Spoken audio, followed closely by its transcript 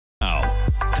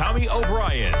Tommy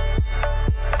O'Brien.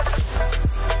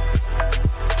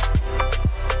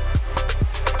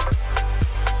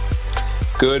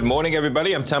 Good morning,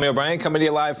 everybody. I'm Tommy O'Brien coming to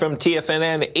you live from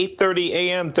TFNN, 8:30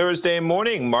 a.m. Thursday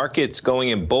morning. Markets going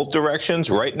in both directions.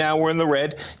 Right now, we're in the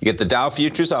red. You get the Dow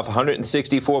futures off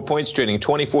 164 points, trading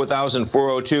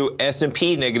 24,402.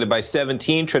 S&P negative by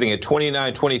 17, trading at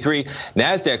 29.23.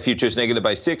 NASDAQ futures negative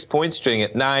by 6 points, trading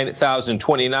at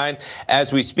 9,029.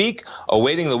 As we speak,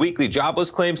 awaiting the weekly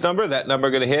jobless claims number. That number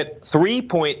going to hit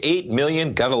 3.8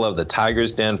 million. Gotta love the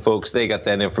Tigers Den, folks. They got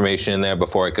that information in there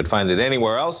before I could find it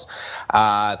anywhere else.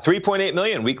 3.8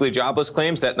 million weekly jobless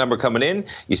claims, that number coming in.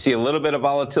 You see a little bit of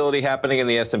volatility happening in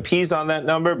the S&Ps on that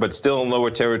number, but still in lower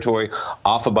territory,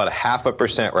 off about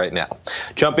 0.5% right now.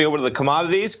 Jumping over to the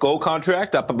commodities, gold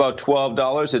contract up about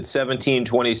 $12 at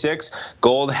 $17.26.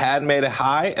 Gold had made a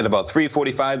high at about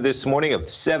 $3.45 this morning of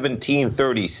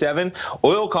 $17.37.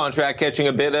 Oil contract catching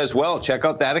a bit as well. Check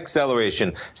out that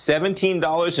acceleration,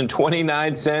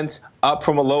 $17.29. Up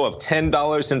from a low of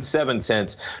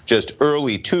 $10.07 just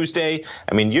early Tuesday.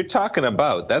 I mean, you're talking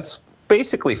about, that's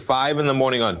basically 5 in the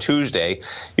morning on Tuesday.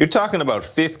 You're talking about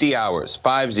 50 hours,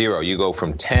 50. You go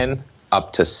from 10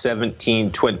 up to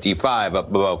 17.25,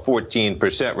 up about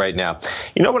 14% right now.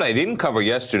 You know what I didn't cover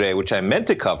yesterday, which I meant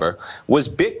to cover, was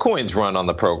Bitcoin's run on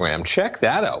the program. Check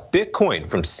that out. Bitcoin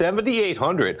from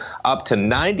 7,800 up to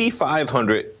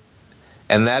 9,500,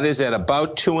 and that is at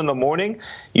about 2 in the morning.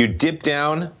 You dip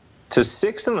down to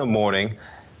 6 in the morning,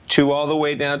 to all the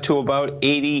way down to about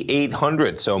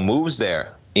 8,800. So moves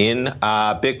there in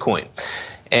Bitcoin.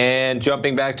 And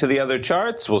jumping back to the other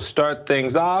charts, we'll start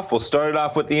things off. We'll start it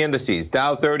off with the indices.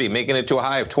 Dow 30 making it to a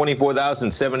high of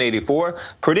 24,784.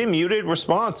 Pretty muted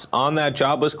response on that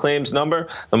jobless claims number.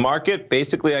 The market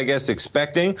basically, I guess,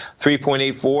 expecting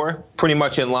 3.84, pretty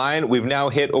much in line. We've now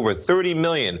hit over 30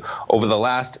 million over the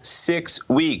last 6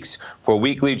 weeks for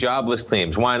weekly jobless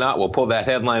claims. Why not? We'll pull that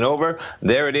headline over.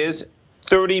 There it is.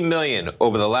 30 million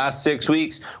over the last 6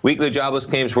 weeks. Weekly jobless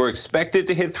claims were expected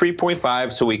to hit 3.5,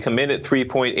 so we come in at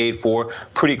 3.84,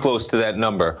 pretty close to that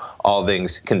number, all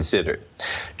things considered.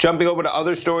 Jumping over to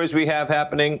other stories we have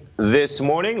happening this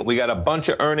morning, we got a bunch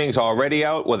of earnings already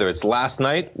out, whether it's last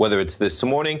night, whether it's this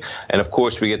morning, and of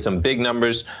course we get some big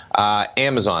numbers.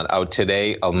 Amazon out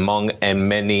today, among and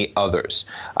many others.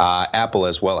 Apple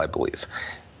as well, I believe.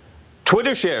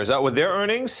 Twitter shares out with their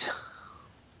earnings.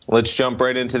 Let's jump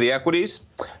right into the equities.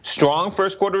 Strong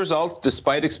first quarter results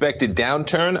despite expected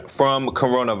downturn from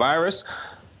coronavirus.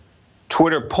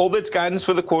 Twitter pulled its guidance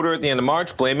for the quarter at the end of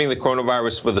March, blaming the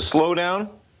coronavirus for the slowdown.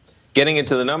 Getting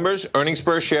into the numbers, earnings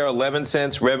per share 11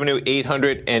 cents, revenue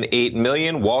 $808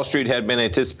 million. Wall Street had been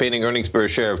anticipating earnings per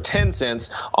share of 10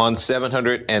 cents on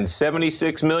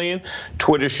 $776 million.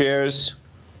 Twitter shares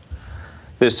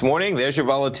this morning, there's your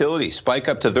volatility. Spike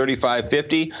up to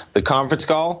 35.50. The conference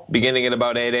call beginning at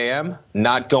about 8 a.m.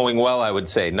 Not going well, I would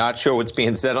say. Not sure what's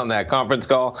being said on that conference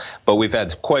call, but we've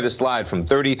had quite a slide from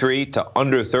 33 to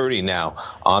under 30 now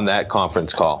on that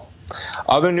conference call.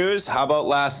 Other news, how about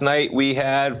last night? We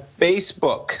had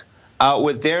Facebook out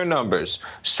with their numbers.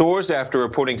 Soars after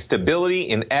reporting stability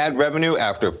in ad revenue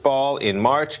after fall in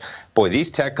March. Boy,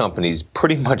 these tech companies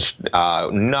pretty much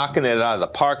knocking it out of the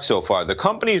park so far. The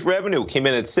company's revenue came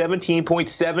in at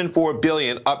 $17.74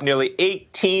 billion, up nearly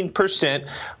 18%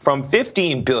 from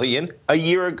 $15 billion a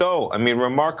year ago. I mean,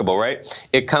 remarkable, right?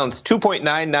 It counts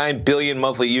 2.99 billion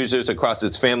monthly users across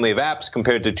its family of apps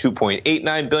compared to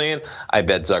 2.89 billion. I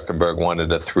bet Zuckerberg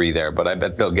wanted a 3 there, but I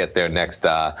bet they'll get there next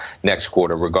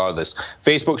quarter regardless.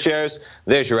 Facebook shares,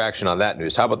 there's your action on that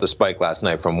news. How about the spike last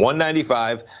night from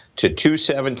 195 to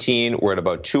 217? We're at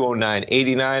about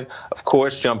 209.89. Of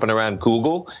course, jumping around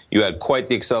Google, you had quite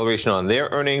the acceleration on their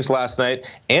earnings last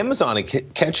night. Amazon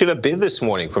catching a bid this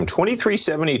morning from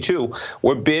 23.72.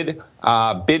 We're bidding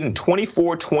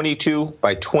 24.22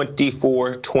 by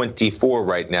 24.24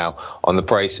 right now on the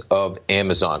price of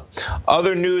Amazon.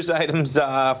 Other news items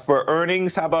for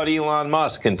earnings. How about Elon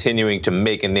Musk continuing to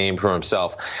make a name for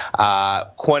himself?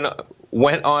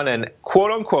 Went on an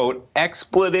quote-unquote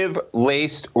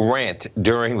expletive-laced rant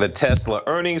during the Tesla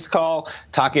earnings call,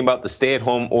 talking about the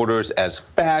stay-at-home orders as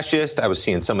fascist. I was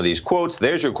seeing some of these quotes.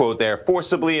 There's your quote there.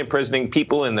 Forcibly imprisoning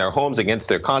people in their homes against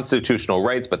their constitutional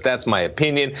rights, but that's my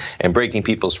opinion, and breaking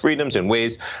people's freedoms in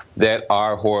ways that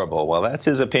are horrible. Well, that's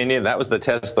his opinion. That was the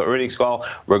Tesla earnings call.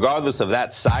 Regardless of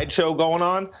that sideshow going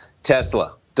on,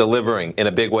 Tesla delivering in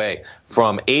a big way.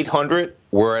 From 800,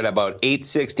 we're at about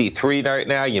 863 right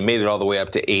now. You made it all the way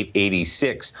up to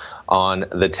 886 on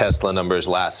the Tesla numbers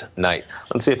last night.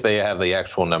 Let's see if they have the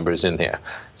actual numbers in here.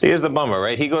 So here's the bummer,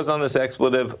 right? He goes on this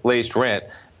expletive-laced rant.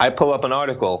 I pull up an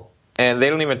article, and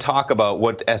they don't even talk about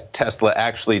what Tesla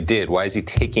actually did. Why is he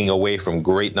taking away from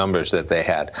great numbers that they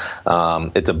had?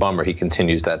 It's a bummer. He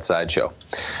continues that sideshow.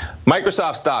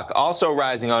 Microsoft stock also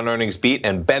rising on earnings beat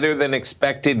and better than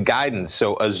expected guidance.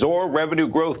 So Azure revenue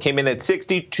growth came in at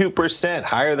 62%,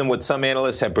 higher than what some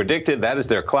analysts had predicted. That is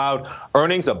their cloud.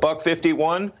 Earnings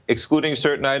 $1.51, excluding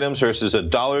certain items, versus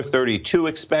 $1.32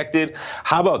 expected.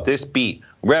 How about this beat?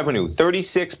 Revenue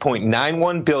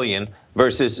 $36.91 billion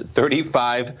versus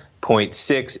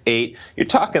 $35.68. You're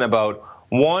talking about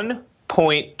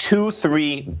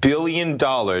 $1.23 billion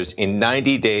in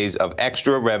 90 days of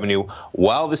extra revenue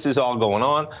while this is all going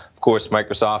on. Of course,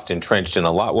 Microsoft entrenched in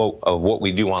a lot of what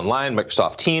we do online.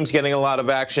 Microsoft Teams getting a lot of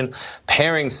action,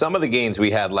 pairing some of the gains we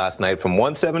had last night from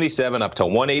 177 up to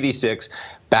 186,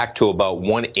 back to about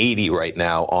 180 right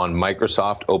now on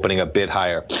Microsoft, opening a bit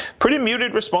higher. Pretty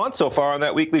muted response so far on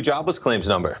that weekly jobless claims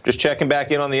number. Just checking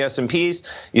back in on the S&Ps.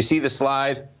 You see the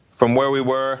slide from where we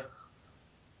were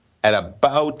at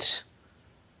about...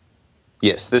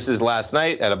 Yes, this is last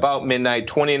night at about midnight.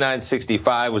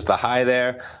 29.65 was the high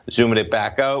there. Zooming it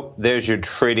back out. There's your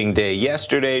trading day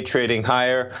yesterday, trading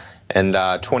higher, and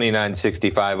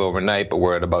 29.65 overnight, but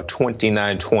we're at about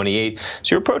 29.28.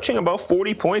 So you're approaching about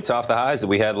 40 points off the highs that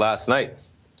we had last night.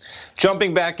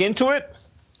 Jumping back into it,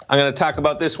 I'm going to talk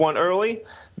about this one early,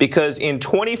 because in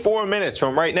 24 minutes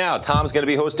from right now, Tom's going to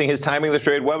be hosting his Timing the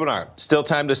Trade webinar. Still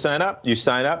time to sign up. You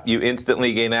sign up, you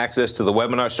instantly gain access to the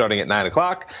webinar starting at 9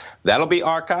 o'clock. That'll be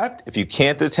archived. If you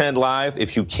can't attend live,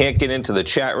 if you can't get into the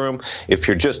chat room, if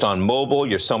you're just on mobile,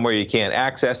 you're somewhere you can't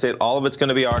access it, all of it's going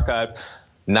to be archived.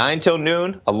 9 till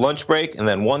noon, a lunch break, and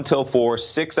then 1 till 4,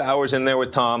 6 hours in there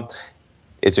with Tom.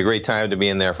 It's a great time to be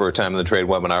in there for a Time of the Trade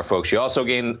webinar, folks. You also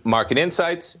gain market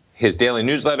insights, his daily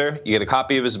newsletter. You get a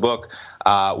copy of his book,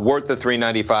 worth the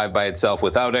 $3.95 by itself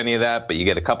without any of that, but you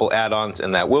get a couple add-ons,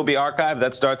 and that will be archived.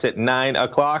 That starts at 9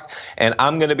 o'clock, and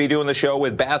I'm going to be doing the show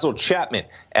with Basil Chapman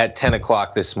at 10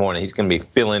 o'clock this morning. He's going to be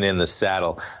filling in the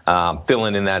saddle,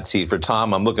 filling in that seat for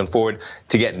Tom. I'm looking forward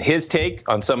to getting his take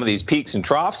on some of these peaks and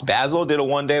troughs. Basil did a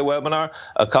one-day webinar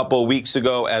a couple of weeks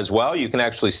ago as well. You can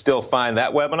actually still find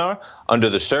that webinar under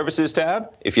the Services tab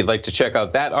if you'd like to check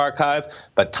out that archive.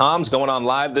 But Tom's going on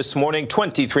live this morning,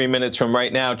 23 minutes from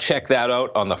right now. Check that out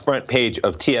on the front page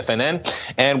of TFNN.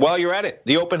 And while you're at it,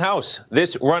 the open house,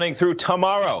 this running through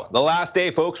tomorrow, the last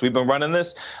day, folks. We've been running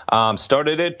this,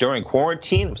 started it during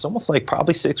quarantine. It was almost like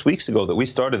probably 6 weeks ago that we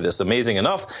started this, amazing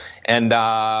enough. And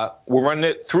we're running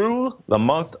it through the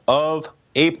month of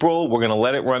April. We're going to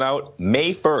let it run out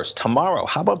May 1st, tomorrow.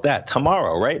 How about that?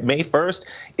 Tomorrow, right? May 1st?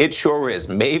 It sure is,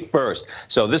 May 1st.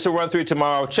 So this will run through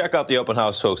tomorrow. Check out the open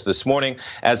house, folks, this morning.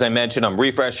 As I mentioned, I'm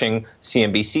refreshing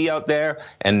CNBC out there,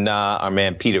 and our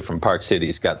man Peter from Park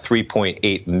City's got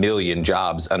 3.8 million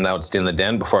jobs announced in the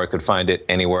den before I could find it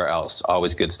anywhere else.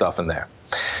 Always good stuff in there.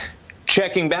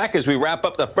 Checking back as we wrap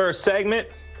up the first segment.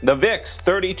 The VIX,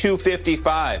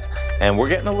 32.55, and we're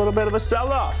getting a little bit of a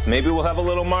sell-off. Maybe we'll have a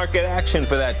little market action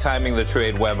for that Timing the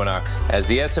Trade webinar as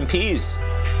the S&Ps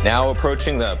now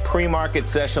approaching the pre-market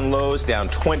session lows, down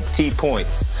 20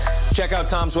 points. Check out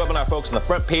Tom's webinar, folks, on the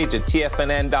front page at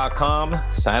TFNN.com.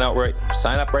 Sign up right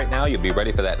now. You'll be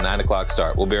ready for that 9 o'clock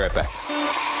start. We'll be right back.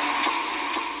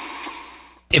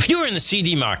 If you're in the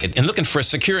CD market and looking for a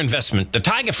secure investment, the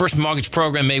Tiger First Mortgage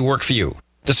Program may work for you.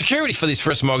 The security for these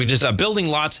first mortgages are building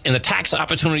lots in the Tax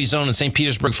Opportunity Zone in St.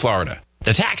 Petersburg, Florida.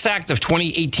 The Tax Act of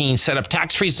 2018 set up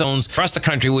tax-free zones across the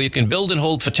country where you can build and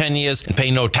hold for 10 years and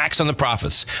pay no tax on the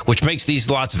profits, which makes these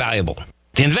lots valuable.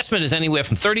 The investment is anywhere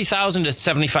from $30,000 to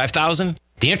 $75,000.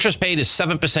 The interest paid is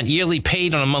 7% yearly,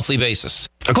 paid on a monthly basis.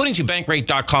 According to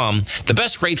Bankrate.com, the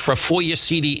best rate for a 4-year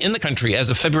CD in the country as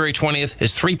of February 20th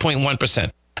is 3.1%.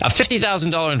 A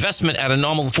 $50,000 investment at a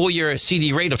normal 4-year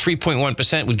CD rate of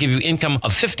 3.1% would give you income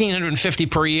of $1,550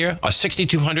 per year or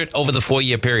 $6,200 over the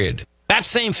 4-year period. That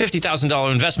same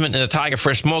 $50,000 investment in the Tiger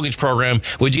First Mortgage Program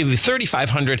would give you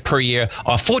 $3,500 per year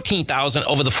or $14,000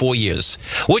 over the 4 years.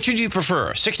 Which would you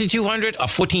prefer, $6,200 or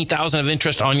 $14,000 of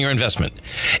interest on your investment?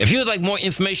 If you would like more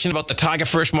information about the Tiger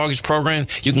First Mortgage Program,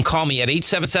 you can call me at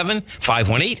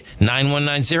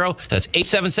 877-518-9190. That's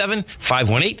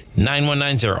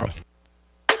 877-518-9190.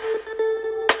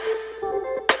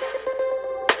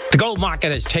 The gold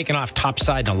market has taken off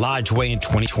topside in a large way in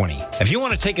 2020. If you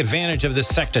want to take advantage of this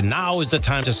sector, now is the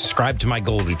time to subscribe to my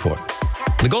gold report.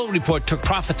 The gold report took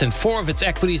profits in 4 of its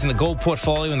equities in the gold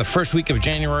portfolio in the first week of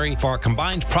January for a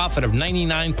combined profit of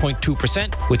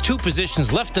 99.2%, with 2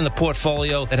 positions left in the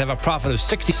portfolio that have a profit of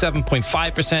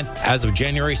 67.5% as of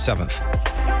January 7th.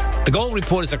 The Gold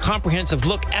Report is a comprehensive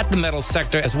look at the metals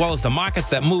sector as well as the markets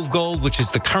that move gold, which is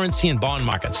the currency and bond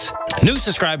markets. New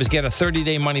subscribers get a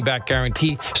 30-day money-back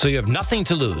guarantee, so you have nothing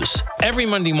to lose. Every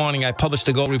Monday morning, I publish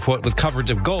the Gold Report with coverage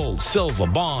of gold, silver,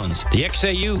 bonds, the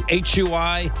XAU,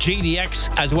 HUI,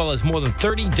 GDX, as well as more than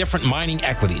 30 different mining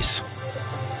equities.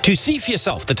 To see for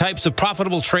yourself the types of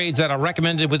profitable trades that are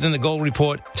recommended within the Gold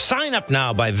Report, sign up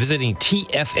now by visiting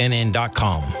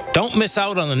TFNN.com. Don't miss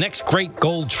out on the next great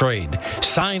gold trade.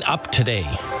 Sign up today.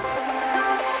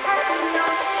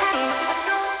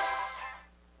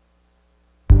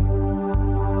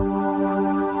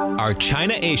 Are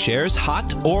China A shares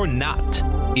hot or not?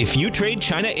 If you trade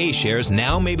China A shares,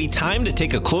 now may be time to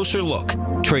take a closer look.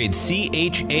 Trade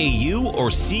CHAU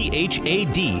or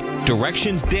CHAD,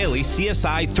 Directions Daily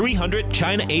CSI 300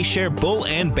 China A Share Bull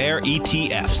and Bear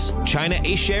ETFs. China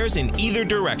A shares in either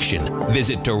direction.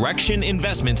 Visit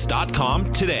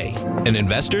directioninvestments.com today. An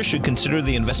investor should consider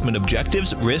the investment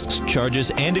objectives, risks, charges,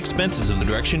 and expenses of the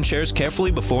Direction shares carefully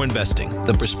before investing.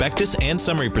 The prospectus and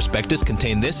summary prospectus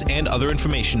contain this and other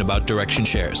information about Direction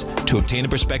shares. To obtain a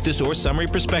prospectus or summary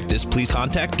prospectus, please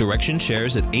contact Direction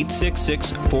Shares at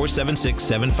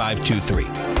 866-476-7523.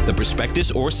 The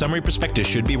prospectus or summary prospectus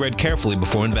should be read carefully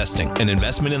before investing. An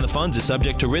investment in the funds is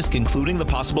subject to risk, including the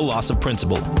possible loss of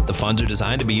principal. The funds are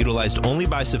designed to be utilized only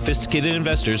by sophisticated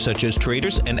investors such as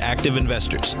traders and active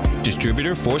investors.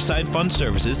 Distributor Foreside Fund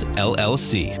Services,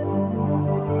 LLC.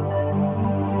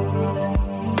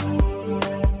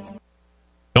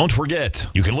 Don't forget,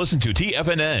 you can listen to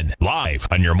TFNN live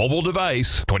on your mobile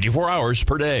device 24 hours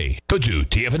per day. Go to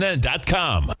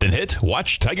TFNN.com, then hit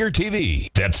Watch Tiger TV.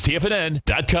 That's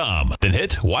TFNN.com, then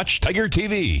hit Watch Tiger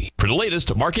TV for the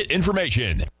latest market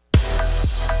information.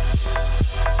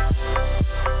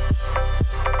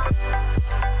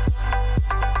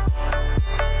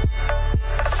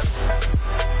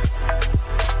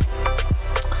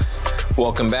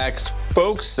 Welcome back,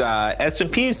 folks.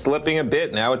 S&P slipping a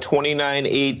bit, now at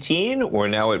 29.18. We're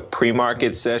now at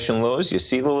pre-market session lows. You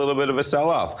see a little bit of a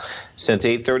sell-off. Since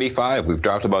 8:35, we've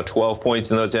dropped about 12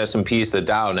 points in those S&Ps. The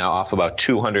Dow now off about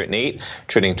 208,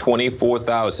 trading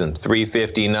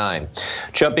 24,359.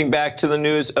 Jumping back to the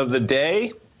news of the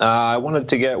day, I wanted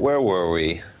to get, where were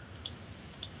we?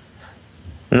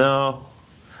 No.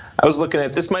 I was looking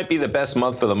at, this might be the best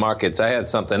month for the markets. I had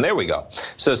something. There we go.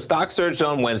 So stock surged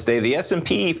on Wednesday. The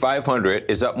S&P 500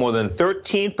 is up more than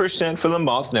 13% for the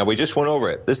month. Now, we just went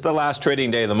over it. This is the last trading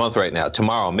day of the month right now,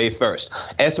 tomorrow, May 1st.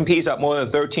 S&P is up more than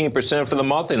 13% for the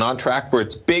month and on track for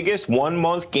its biggest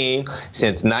one-month gain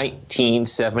since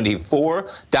 1974.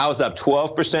 Dow's up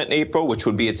 12% in April, which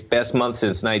would be its best month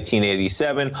since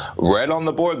 1987. Red on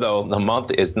the board, though, the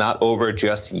month is not over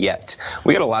just yet.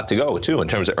 We got a lot to go, too, in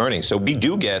terms of earnings. So we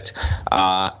do get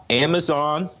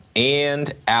Amazon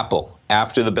and Apple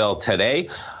after the bell today.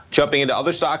 Jumping into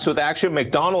other stocks with action,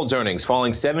 McDonald's earnings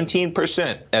falling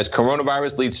 17% as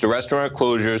coronavirus leads to restaurant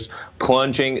closures,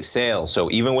 plunging sales. So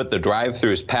even with the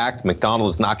drive-thrus packed,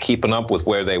 McDonald's not keeping up with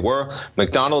where they were.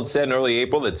 McDonald's said in early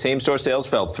April that same-store sales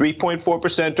fell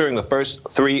 3.4% during the first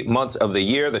 3 months of the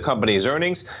year. The company's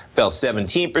earnings fell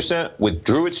 17%,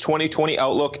 withdrew its 2020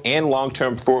 outlook and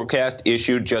long-term forecast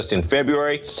issued just in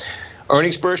February.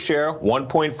 Earnings per share,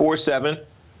 $1.47,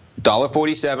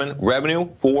 $1.47. Revenue,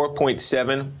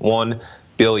 $4.71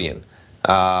 billion.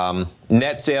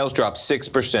 Net sales dropped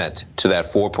 6% to that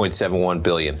 $4.71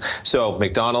 billion. So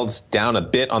McDonald's down a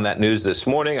bit on that news this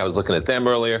morning. I was looking at them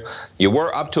earlier. You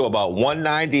were up to about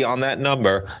 190 on that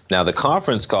number. Now the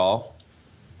conference call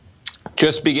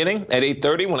just beginning at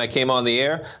 8:30 when I came on the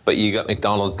air, but you got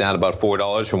McDonald's down about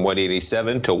 $4 from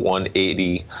 187 to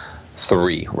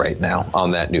 183 right now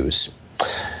on that news.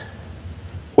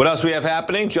 What else we have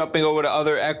happening? Jumping over to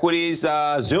other equities,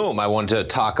 Zoom I wanted to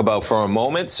talk about for a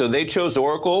moment. So they chose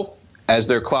Oracle as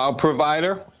their cloud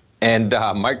provider, and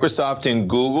Microsoft and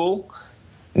Google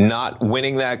not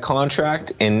winning that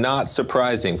contract, and not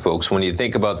surprising, folks. When you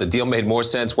think about the deal, made more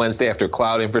sense Wednesday after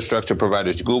cloud infrastructure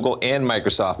providers Google and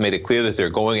Microsoft made it clear that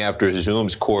they're going after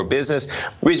Zoom's core business.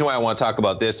 Reason why I want to talk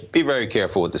about this, be very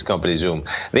careful with this company, Zoom.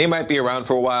 They might be around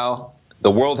for a while. The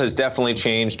world has definitely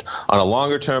changed on a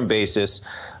longer-term basis.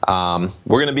 We're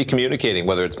going to be communicating,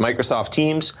 whether it's Microsoft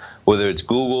Teams, whether it's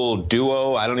Google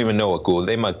Duo. I don't even know what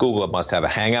Google must have a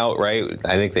Hangout, right?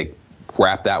 I think they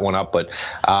wrapped that one up. But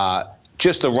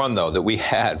just the run, though, that we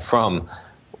had from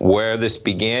where this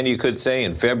began, you could say,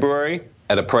 in February,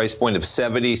 at a price point of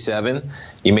 77.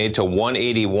 You made to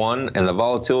 181, and the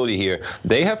volatility here,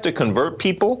 they have to convert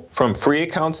people from free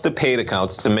accounts to paid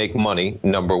accounts to make money,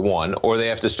 number one, or they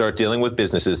have to start dealing with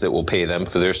businesses that will pay them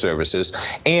for their services,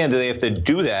 and they have to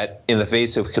do that in the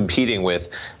face of competing with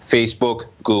Facebook,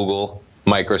 Google,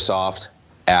 Microsoft,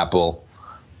 Apple,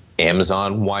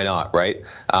 Amazon. Why not, right?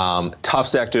 Tough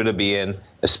sector to be in,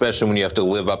 especially when you have to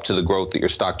live up to the growth that your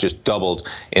stock just doubled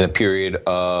in a period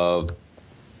of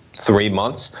 3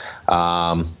 months.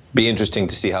 Be interesting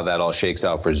to see how that all shakes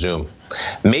out for Zoom.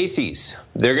 Macy's,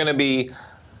 they're going to be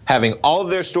having all of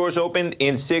their stores opened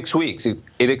in 6 weeks.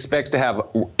 It expects to have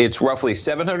its roughly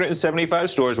 775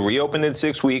 stores reopened in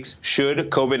 6 weeks should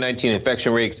COVID-19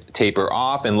 infection rates taper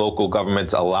off and local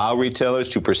governments allow retailers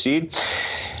to proceed.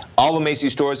 All the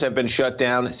Macy's stores have been shut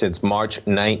down since March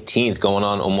 19th, going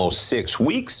on almost 6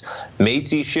 weeks.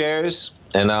 Macy's shares,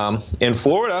 and in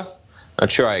Florida,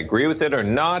 not sure I agree with it or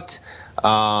not,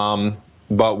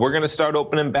 but we're going to start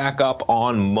opening back up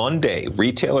on Monday.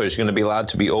 Retailers are going to be allowed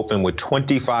to be open with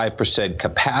 25%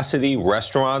 capacity.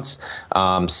 Restaurants,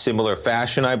 similar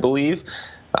fashion, I believe.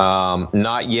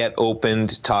 Not yet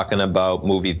opened, talking about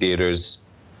movie theaters,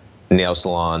 nail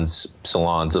salons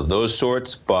of those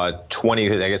sorts, but 20,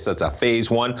 I guess that's a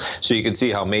phase one. So you can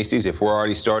see how Macy's, if we're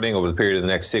already starting over the period of the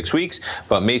next 6 weeks,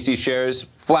 but Macy's shares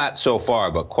flat so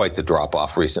far, but quite the drop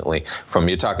off recently. From,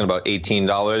 you're talking about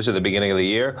 $18 at the beginning of the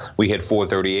year, we hit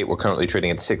 $4.38. We're currently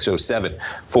trading at $6.07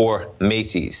 for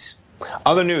Macy's.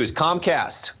 Other news,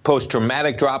 Comcast posts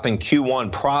dramatic drop in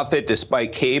Q1 profit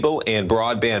despite cable and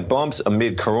broadband bumps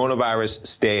amid coronavirus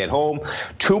stay at home.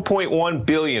 $2.1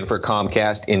 billion for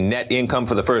Comcast in net income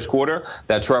for the first quarter.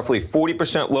 That's roughly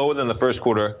 40% lower than the first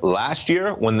quarter last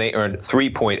year when they earned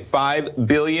 $3.5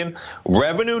 billion.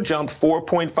 Revenue jumped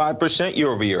 4.5% year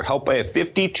over year, helped by a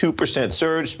 52%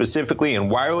 surge specifically in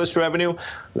wireless revenue.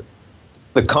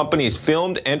 The company's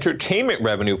filmed entertainment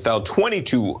revenue fell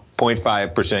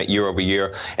 22.5% year over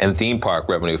year, and theme park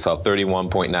revenue fell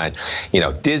 31.9%. You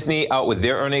know, Disney out with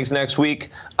their earnings next week.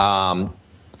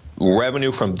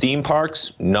 Revenue from theme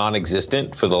parks,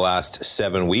 non-existent for the last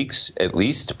 7 weeks, at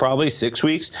least, probably 6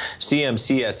 weeks.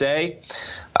 CMCSA,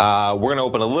 we're going to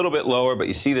open a little bit lower, but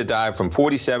you see the dive from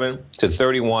 47 to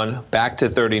 31, back to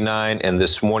 39, and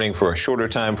this morning for a shorter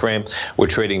time frame, we're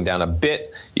trading down a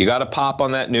bit. You got to pop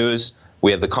on that news.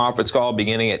 We have the conference call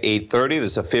beginning at 8:30.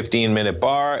 This is a 15-minute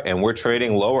bar, and we're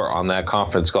trading lower on that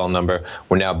conference call number.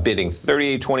 We're now bidding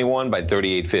 38.21 by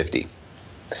 38.50.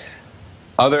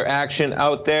 Other action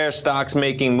out there, stocks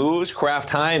making moves.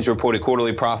 Kraft Heinz reported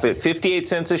quarterly profit 58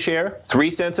 cents a share, 3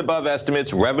 cents above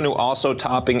estimates. Revenue also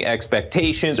topping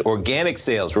expectations. Organic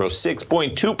sales rose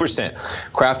 6.2%.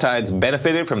 Kraft Heinz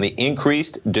benefited from the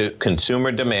increased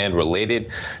consumer demand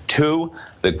related to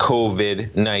the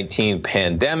COVID-19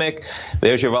 pandemic.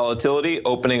 There's your volatility,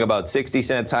 opening about 60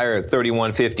 cents higher at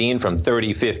 31.15 from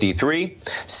 30.53.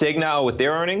 Cigna with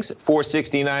their earnings,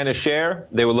 $4.69 a share.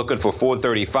 They were looking for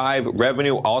 $4.35.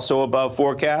 Revenue also above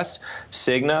forecast.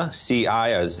 Cigna, CI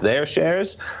as their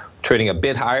shares, trading a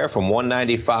bit higher from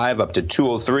 195 up to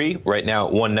 203, right now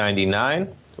at 199.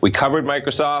 We covered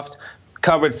Microsoft,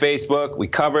 covered Facebook, we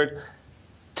covered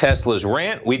Tesla's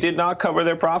rant. We did not cover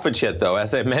their profits yet, though,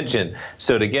 as I mentioned.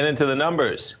 So to get into the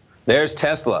numbers, there's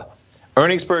Tesla.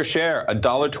 Earnings per share,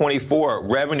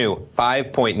 $1.24. Revenue,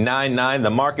 $5.99.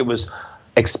 The market was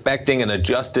expecting an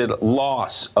adjusted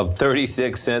loss of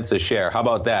 36 cents a share. How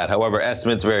about that? However,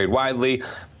 estimates varied widely,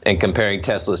 and comparing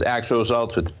Tesla's actual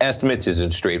results with estimates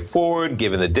isn't straightforward,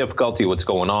 given the difficulty of what's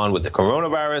going on with the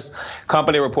coronavirus.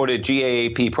 Company reported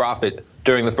GAAP profit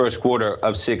during the first quarter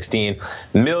of 16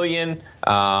 million.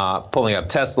 Pulling up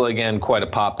Tesla again, quite a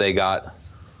pop they got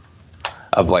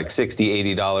of like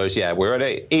 $60, $80. Yeah, we're at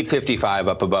 $8.55,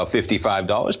 up about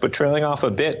 $55, but trailing off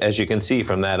a bit, as you can see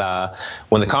from that.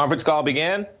 When the conference call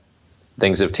began,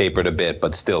 things have tapered a bit,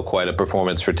 but still quite a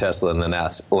performance for Tesla in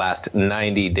the last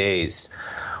 90 days.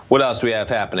 What else we have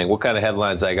happening? What kind of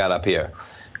headlines I got up here?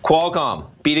 Qualcomm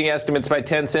beating estimates by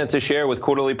 10 cents a share with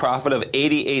quarterly profit of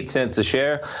 88 cents a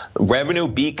share. Revenue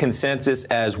beat consensus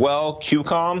as well.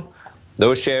 QCOM,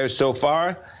 those shares so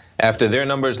far, after their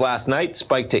numbers last night,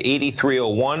 spiked to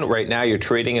 83.01. Right now, you're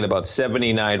trading at about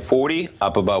 79.40,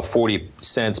 up about 40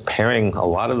 cents, pairing a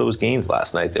lot of those gains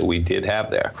last night that we did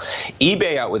have there.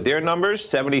 eBay out with their numbers,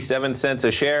 77 cents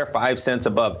a share, 5 cents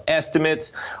above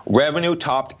estimates. Revenue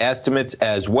topped estimates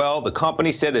as well. The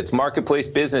company said its marketplace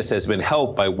business has been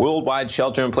helped by worldwide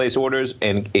shelter-in-place orders,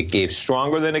 and it gave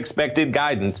stronger than expected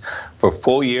guidance for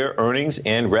full-year earnings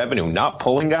and revenue. Not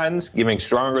pulling guidance, giving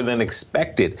stronger than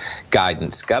expected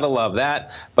guidance. Got to love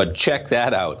that, but check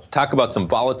that out. Talk about some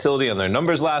volatility on their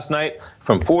numbers last night.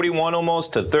 From 41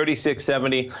 almost to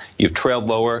 36.70. You've trailed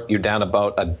lower. You're down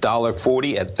about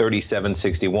 $1.40 at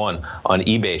 37.61 on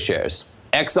eBay shares.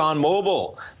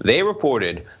 ExxonMobil, they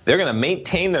reported they're going to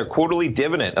maintain their quarterly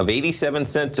dividend of 87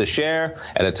 cents a share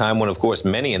at a time when, of course,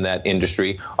 many in that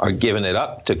industry are giving it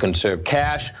up to conserve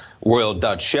cash. Royal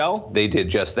Dutch Shell, they did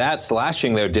just that,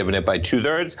 slashing their dividend by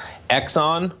 2/3.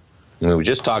 Exxon, we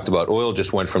just talked about oil,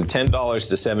 just went from $10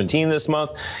 to $17 this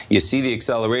month. You see the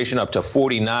acceleration up to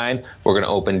 49. We're going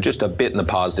to open just a bit in the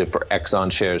positive for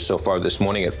Exxon shares so far this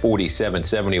morning at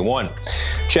 47.71.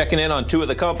 Checking in on two of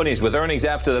the companies with earnings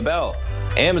after the bell.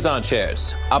 Amazon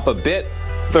shares up a bit,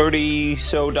 $30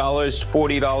 so dollars,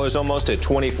 $40 almost at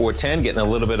 24.10, getting a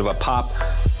little bit of a pop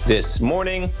this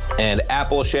morning. And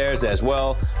Apple shares as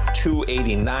well,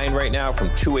 $289 right now from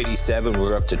 $287.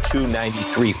 We're up to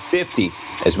 $293.50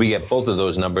 as we get both of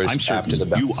those numbers after the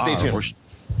bell. Stay tuned.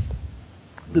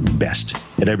 The best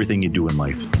at everything you do in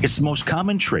life. It's the most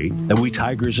common trait that we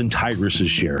tigers and tigresses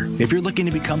share. If you're looking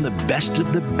to become the best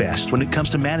of the best when it comes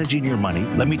to managing your money,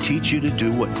 let me teach you to do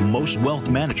what most wealth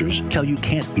managers tell you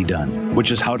can't be done,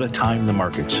 which is how to time the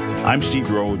markets. I'm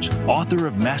Steve Rhodes, author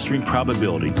of Mastering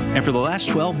Probability, and for the last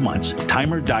 12 months,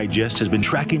 Timer Digest has been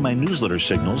tracking my newsletter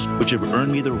signals, which have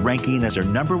earned me the ranking as their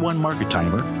 #1 market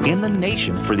timer in the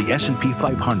nation for the S&P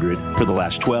 500 for the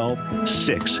last 12,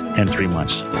 6, and 3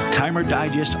 months. Timer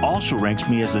Digest also ranks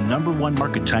me as the #1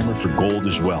 market timer for gold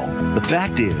as well. The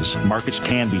fact is, markets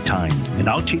can be timed, and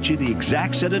I'll teach you the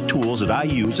exact set of tools that I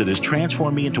use that has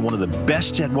transformed me into one of the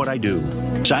best at what I do.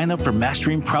 Sign up for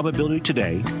Mastering Probability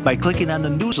today by clicking on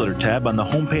the newsletter tab on the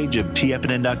homepage of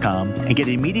TFNN.com and get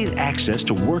immediate access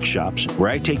to workshops where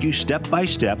I take you step by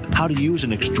step how to use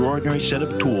an extraordinary set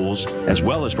of tools as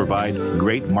well as provide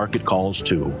great market calls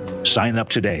too. Sign up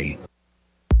today.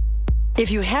 If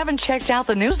you haven't checked out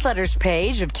the newsletters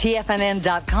page of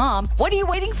TFNN.com, what are you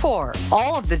waiting for?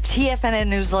 All of the TFNN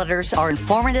newsletters are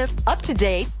informative,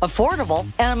 up-to-date, affordable,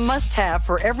 and a must-have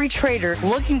for every trader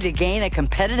looking to gain a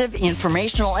competitive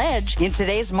informational edge in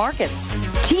today's markets.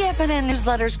 TFNN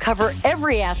newsletters cover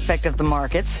every aspect of the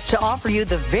markets to offer you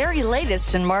the very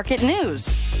latest in market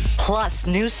news. Plus,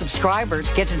 new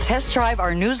subscribers get to test drive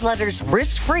our newsletters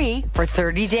risk-free for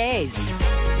 30 days.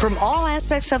 From all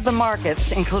aspects of the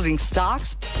markets, including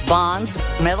stocks, bonds,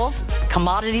 metals,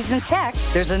 commodities, and tech,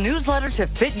 there's a newsletter to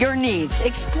fit your needs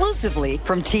exclusively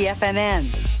from TFNN.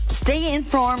 Stay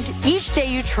informed each day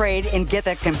you trade and get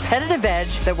that competitive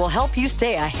edge that will help you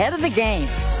stay ahead of the game.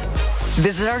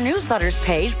 Visit our newsletters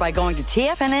page by going to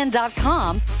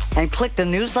TFNN.com and click the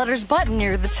newsletters button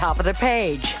near the top of the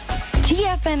page.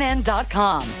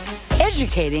 TFNN.com,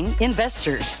 educating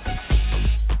investors.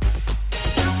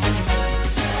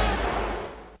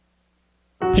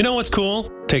 You know what's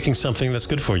cool? Taking something that's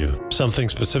good for you. Something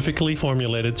specifically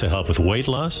formulated to help with weight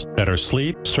loss, better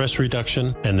sleep, stress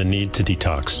reduction, and the need to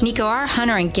detox. Nico, our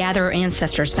hunter and gatherer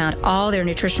ancestors found all their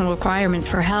nutritional requirements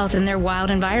for health in their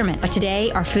wild environment. But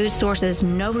today, our food sources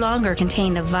no longer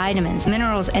contain the vitamins,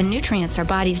 minerals, and nutrients our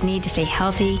bodies need to stay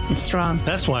healthy and strong.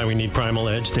 That's why we need Primal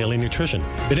Edge Daily Nutrition.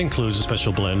 It includes a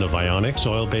special blend of ionics,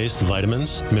 oil-based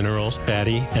vitamins, minerals,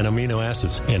 fatty, and amino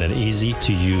acids in an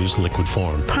easy-to-use liquid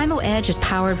form. Primal Edge is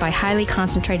powered by highly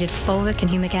concentrated fulvic and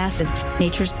humic acids,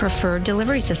 nature's preferred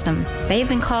delivery system. They have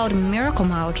been called miracle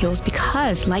molecules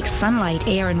because, like sunlight,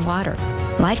 air, and water,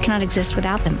 life cannot exist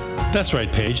without them. That's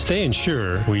right, Paige. They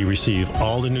ensure we receive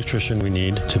all the nutrition we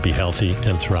need to be healthy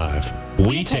and thrive.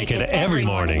 We take it every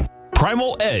morning.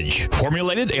 Primal Edge,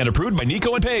 formulated and approved by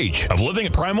Nico and Paige of Living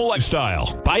a Primal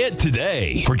Lifestyle. Buy it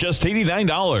today for just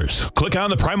 $89. Click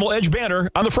on the Primal Edge banner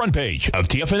on the front page of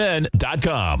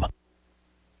TFNN.com.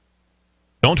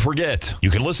 Don't forget, you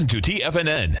can listen to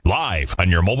TFNN live on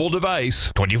your mobile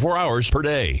device 24 hours per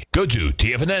day. Go to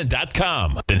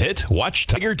TFNN.com, then hit Watch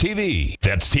Tiger TV.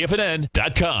 That's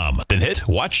TFNN.com, then hit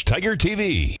Watch Tiger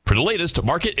TV for the latest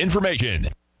market information.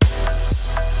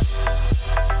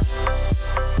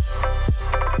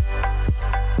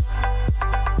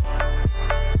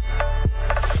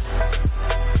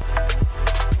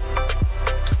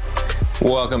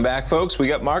 Welcome back, folks. We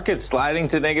got markets sliding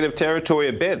to negative territory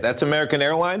a bit. That's American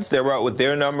Airlines. They're out with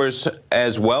their numbers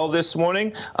as well this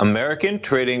morning. American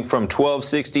trading from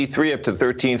 $12.63 up to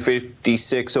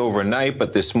 $13.56 overnight,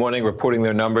 but this morning reporting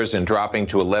their numbers and dropping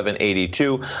to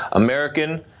 $11.82.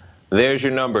 American There's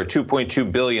your number, $2.2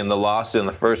 billion, the loss in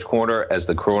the first quarter as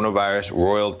the coronavirus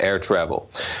roiled air travel.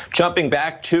 Jumping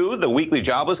back to the weekly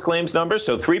jobless claims numbers,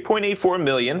 so 3.84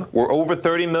 million. We're over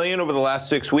 30 million over the last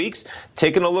 6 weeks.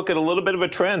 Taking a look at a little bit of a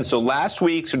trend. So last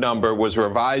week's number was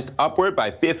revised upward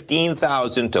by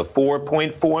 15,000 to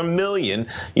 4.4 million.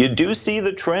 You do see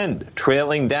the trend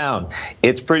trailing down.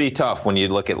 It's pretty tough when you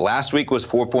look at last week was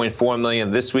 4.4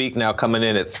 million. This week now coming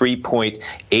in at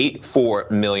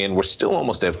 3.84 million. We're still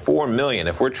almost at 4 million.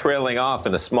 If we're trailing off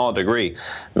in a small degree,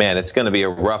 man, it's going to be a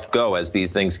rough go as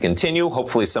these things continue.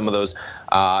 Hopefully some of those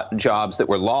jobs that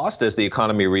were lost as the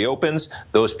economy reopens,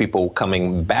 those people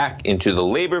coming back into the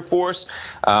labor force.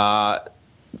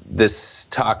 This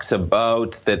talks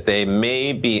about that they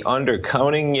may be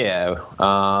undercounting.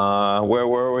 Yeah, where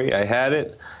were we? I had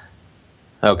it.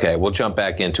 Okay, we'll jump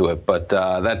back into it. But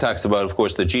that talks about, of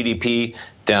course, the GDP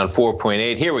down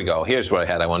 4.8. Here we go. Here's what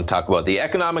I want to talk about. The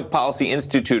Economic Policy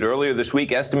Institute earlier this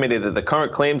week estimated that the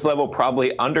current claims level probably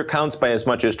undercounts by as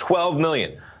much as 12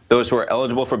 million. Those who are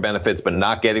eligible for benefits but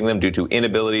not getting them due to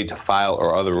inability to file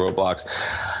or other roadblocks.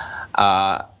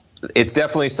 It's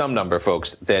definitely some number,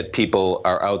 folks, that people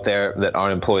are out there that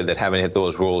aren't employed that haven't hit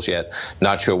those rules yet.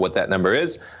 Not sure what that number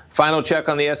is. Final check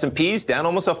on the S&Ps, down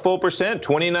almost a full percent,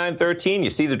 29.13. You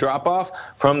see the drop-off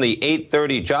from the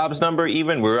 830 jobs number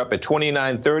even. We're up at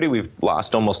 29.30. We've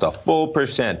lost almost a full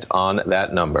percent on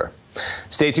that number.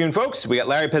 Stay tuned, folks. We got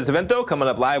Larry Pesavento coming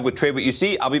up live with Trade What You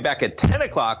See. I'll be back at 10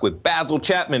 o'clock with Basil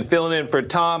Chapman filling in for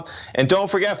Tom. And don't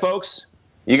forget, folks,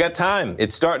 you got time.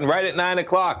 It's starting right at 9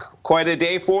 o'clock. Quite a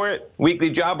day for it. Weekly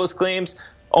jobless claims,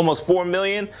 almost 4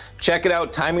 million. Check it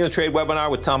out. Timing the Trade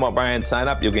webinar with Tom O'Brien. Sign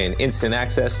up. You'll gain instant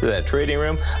access to that trading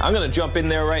room. I'm going to jump in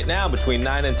there right now between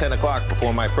 9 and 10 o'clock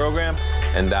before my program,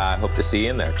 and I hope to see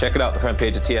you in there. Check it out on the front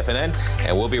page of TFNN,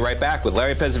 and we'll be right back with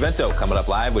Larry Pesavento coming up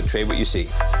live with Trade What You See.